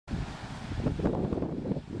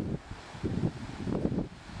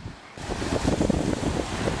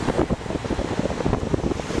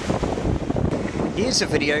Here's a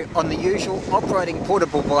video on the usual operating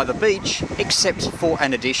portable by the beach, except for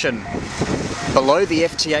an addition. Below the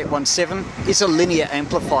FT817 is a linear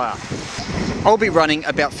amplifier. I'll be running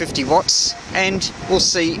about 50 watts and we'll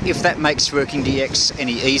see if that makes working DX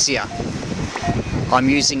any easier. I'm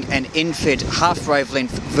using an end-fed half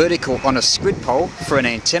wavelength vertical on a squid pole for an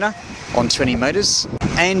antenna on 20 metres,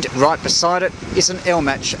 and right beside it is an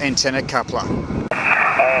L-match antenna coupler.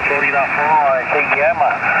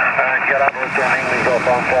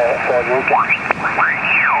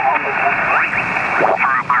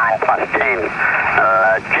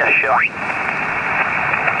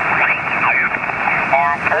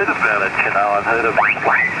 Heard about it, you know, I've heard of it.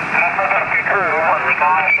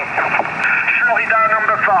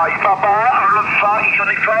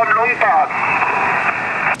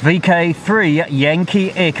 VK3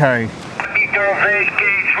 Yankee Echo.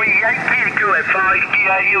 VK3 Yankee Echo at 5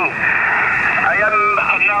 DIU. I am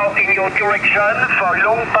now in your direction for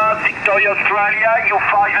Long Pass, Victoria, Australia,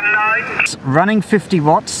 U5 and 9. Running 50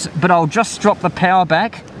 watts, but I'll just drop the power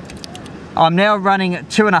back. I'm now running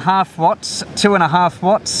 2.5 watts, 2.5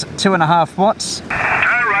 watts, 2.5 watts. Roger.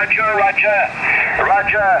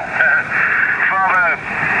 For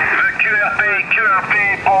the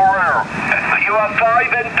QRP power. You are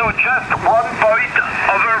 5 and 2, just 1 point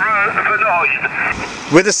over the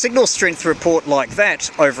noise. With a signal strength report like that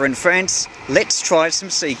over in France, let's try some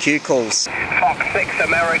CQ calls. Fox 6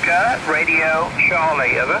 America, Radio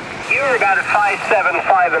Charlie, over. You're about a 5, 7,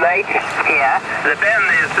 5 and 8 here. The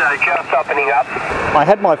bend is just opening up. I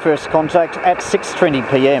had my first contact at 6:20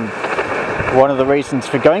 p.m. One of the reasons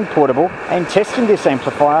for going portable and testing this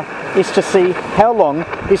amplifier is to see how long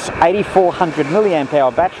this 8400 milliamp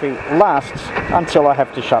hour battery lasts until I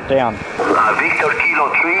have to shut down. Victor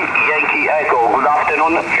Kilo 3, Yankee Echo, good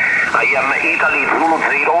afternoon. I am Italy Zulu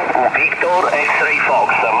 0, Victor X-Ray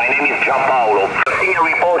Fox. My name is Gianpaolo. The senior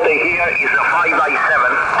reporter here is a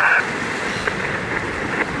 5x7.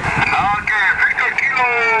 Okay, Victor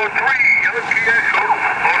Kilo 3, Yankee Echo,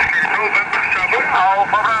 okay, November 7,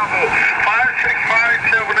 Alpha Bravo,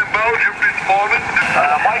 5657 in Belgium this morning.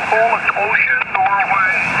 My call is Ocean,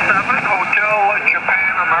 Norway 7, Hotel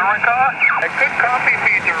Japan, America. A good copy,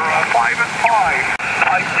 Peter, 5 and 5.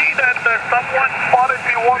 I see that someone spotted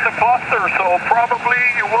you on the cluster, so probably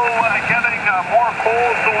you will getting more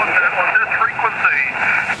calls on this frequency.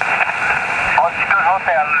 Oscar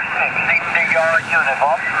Hotel 6, in your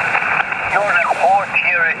uniform. Your report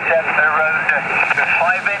here is at the road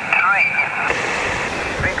 5 and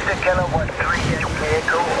 3. Victor Kilo 1, 3 Yankee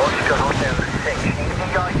Echo, Oscar Hotel 6, in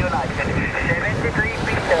your United. 73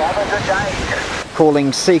 Victor, have a good day.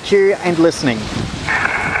 Calling CQ and listening.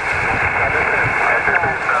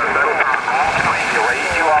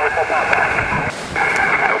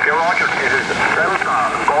 Okay, Roger, it is Delta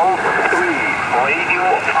Golf 3, Radio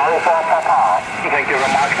Alpha Papa. Thank you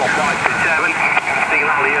very much for 527.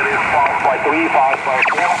 Signal here is 553,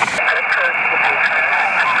 554.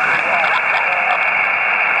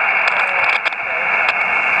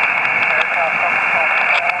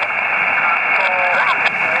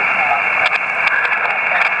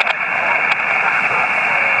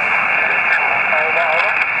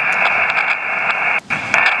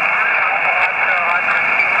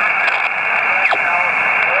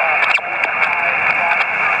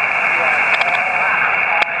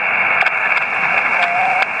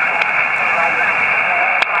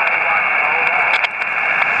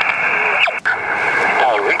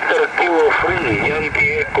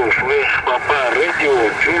 Yankee Echo, Flash Papa, Radio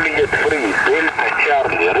Juliet Free, Delta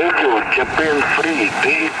Charlie, Radio Japan Free,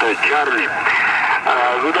 Delta Charlie.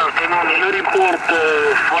 Good afternoon, you report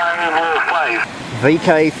 505.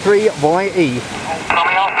 VK3YE.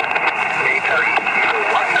 Coming out. Italy,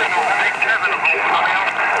 167, coming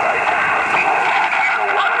out.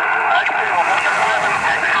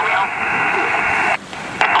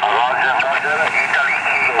 Roger, Italy,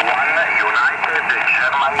 Kilo 1, United,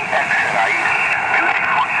 Germany, X-Ray.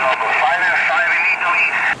 Beautiful job, 5 and 5 in Italy.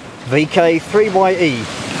 VK3YE.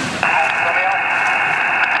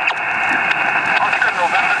 Oscar,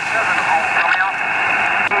 November 7, coming out.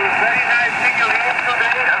 Very nice signal here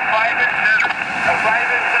today, 5 and 7.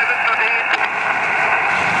 5 and 7 today.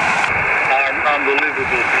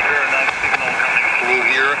 Unbelievable, Peter, nice signal coming through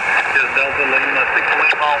here. Just Delta Lima 6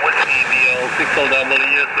 Lima Whiskey, DL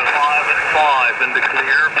 6LW, so 5 and 5 in the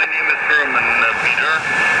clear. My name is Herman, Peter.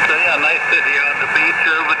 So yeah, nice to here on the beach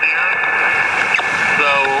over there. So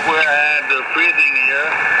we're at freezing here,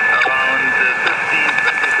 around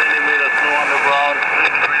 15-20 centimeters snow on the ground, 3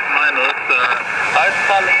 degrees minus. It's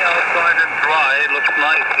sunny outside and dry. It looks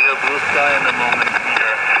nice here, blue sky in the moment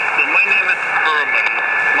here. So my name is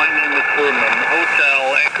Herman. Hotel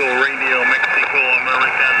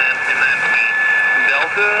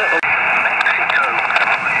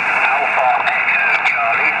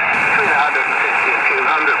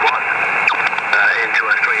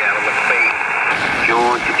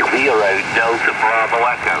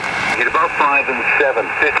blackout. Hit about 5 and 7,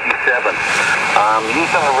 57.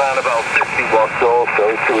 Using around about 50 watts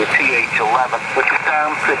also to a TH11, which is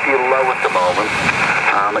down pretty low at the moment.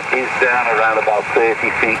 It is down around about 30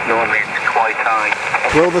 feet, normally it's quite high.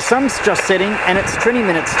 Well, the sun's just setting and it's 20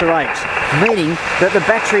 minutes to 8, meaning that the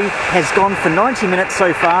battery has gone for 90 minutes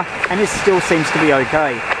so far and it still seems to be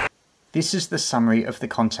okay. This is the summary of the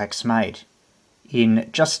contacts made. In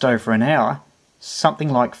just over an hour, something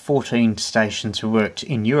like 14 stations were worked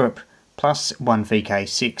in Europe, plus one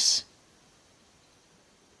VK6.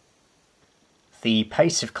 The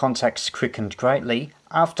pace of contacts quickened greatly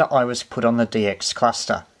after I was put on the DX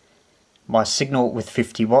cluster. My signal with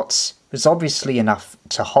 50 watts was obviously enough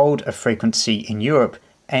to hold a frequency in Europe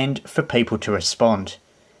and for people to respond.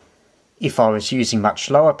 If I was using much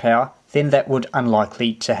lower power, then that would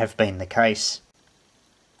unlikely to have been the case.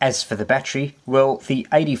 As for the battery, well, the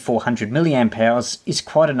 8400 mAh is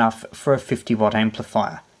quite enough for a 50 watt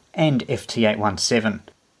amplifier and FT817.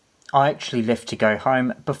 I actually left to go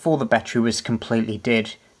home before the battery was completely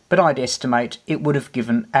dead, but I'd estimate it would have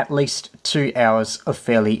given at least 2 hours of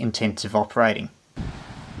fairly intensive operating.